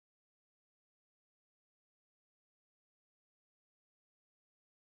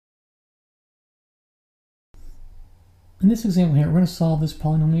in this example here, we're going to solve this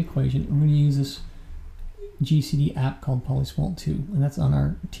polynomial equation. We're going to use this GCD app called PLYSMLT, and that's on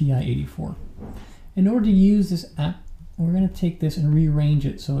our TI-84. In order to use this app, we're going to take this and rearrange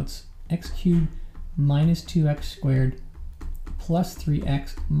it so it's x cubed minus 2x squared plus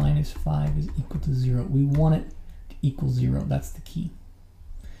 3x minus 5 is equal to 0. We want it to equal 0. That's the key.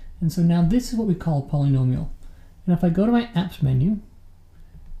 And so now this is what we call a polynomial. And if I go to my apps menu,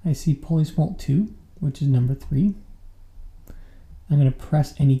 I see PLYSMLT, which is number 3. I'm going to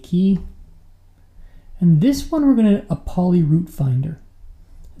press any key. And this one we're going to a poly root finder.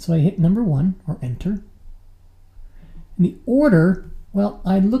 So I hit number 1 or enter. And the order, well,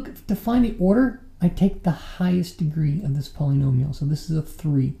 I look to find the order, I take the highest degree of this polynomial. So this is a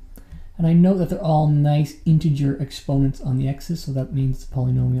 3. And I know that they're all nice integer exponents on the x's, so that means it's a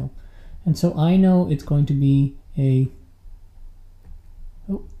polynomial. And so I know it's going to be a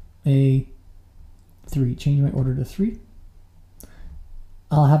 3. Change my order to 3.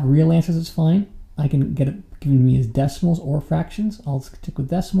 I'll have real answers, it's fine. I can get it given to me as decimals or fractions. I'll stick with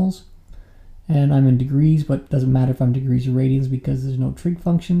decimals. And I'm in degrees, but it doesn't matter if I'm degrees or radians because there's no trig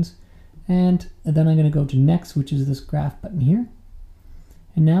functions. And then I'm going to go to next, which is this graph button here.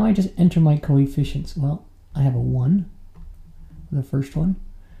 And now I just enter my coefficients. Well, I have a 1 for the first one,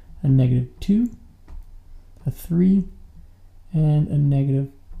 a -2, a 3, and a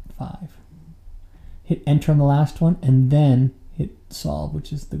 -5. Hit enter on the last one, and then hit solve,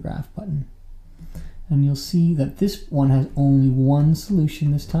 which is the graph button. And you'll see that this one has only one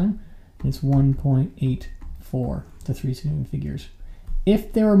solution this time, and it's 1.84 to 3 significant figures.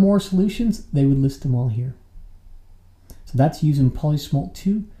 If there are more solutions, they would list them all here. So that's using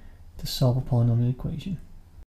PLYSMLT to solve a polynomial equation.